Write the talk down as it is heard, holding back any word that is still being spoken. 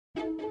I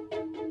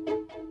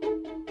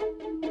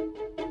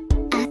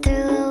threw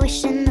a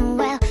wish in the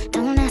well.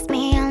 Don't ask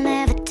me, I'll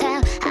never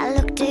tell. I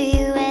looked to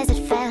you as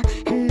it fell,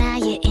 and now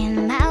you're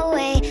in my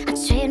way. I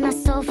trade my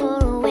soul for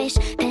a wish,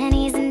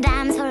 pennies and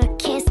dimes for a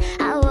kiss.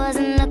 I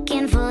wasn't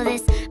looking for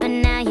this, but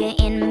now you're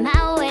in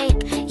my way.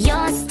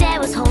 Your stare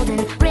was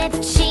holding,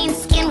 ripped jeans,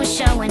 skin was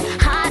showing.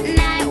 Hot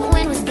night,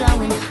 wind was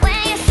blowing.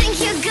 Where you think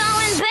you're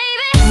going,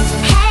 baby?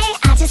 Hey,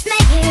 I just met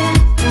you,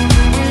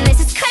 and this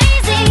is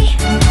crazy,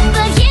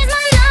 but here's my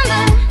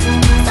number,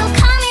 so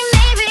call me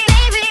maybe,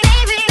 maybe,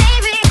 maybe,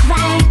 maybe.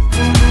 Right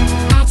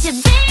at your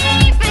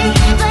baby,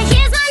 but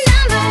here's my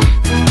number,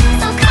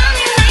 so call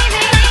me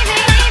maybe, maybe,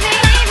 maybe,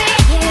 maybe.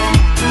 Yeah,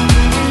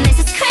 and this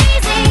is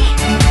crazy,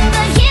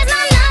 but here's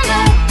my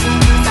number,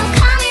 so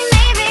call me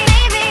maybe,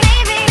 maybe,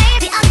 maybe, maybe.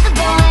 The other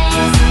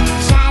boys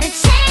try to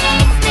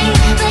chase me,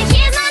 but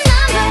here's my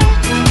number,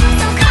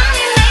 so call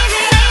me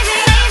maybe, maybe,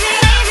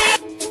 maybe.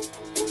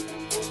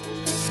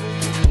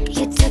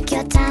 You took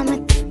your time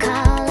with the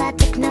call, I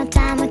took no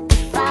time with the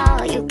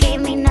fall. You gave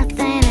me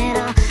nothing at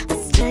all, but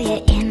still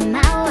you're in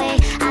my way.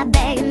 I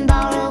beg and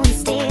borrow and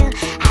steal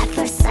at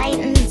first sight,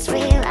 and it's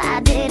real.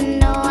 I didn't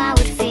know I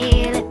would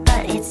feel it,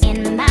 but it's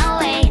in my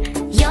way.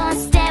 Your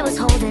stare was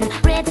holding,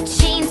 ripped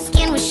jeans,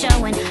 skin was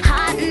showing.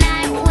 Hot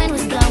night, wind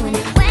was blowing.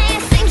 Where you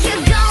think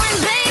you're going,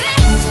 baby?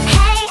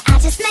 Hey, I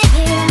just met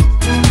you,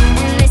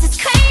 and this is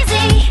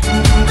crazy,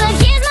 but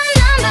here's my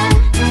number,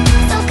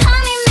 so call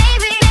me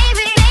maybe,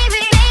 maybe,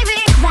 maybe, maybe.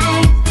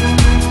 Right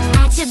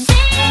at your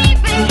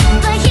baby,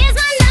 but here's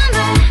my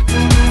number,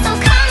 so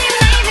call me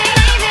maybe,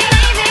 maybe,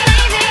 maybe,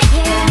 maybe.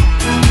 Yeah,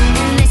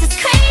 and this is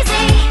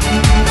crazy,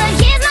 but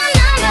here's my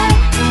number,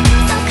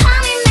 so call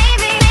me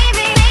maybe,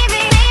 maybe,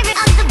 maybe, maybe.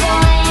 Other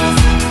boys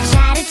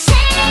try to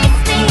chase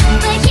me,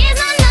 but here's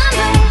my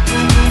number,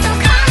 so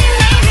call me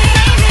maybe,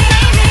 maybe,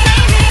 maybe,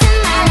 maybe. In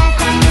my life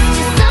I missed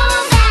you so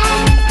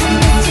bad, I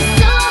missed you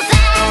so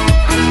bad,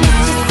 I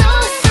missed you so,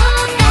 so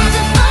bad.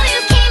 Before you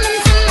came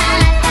into my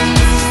life I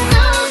missed you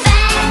so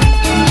bad,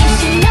 and you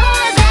should know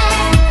that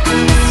I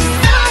missed you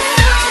so,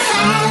 so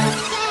bad.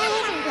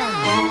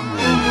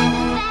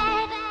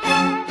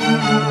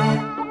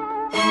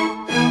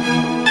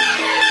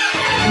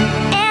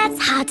 It's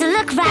hard to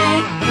look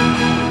right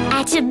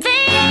at your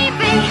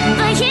baby,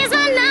 but here's my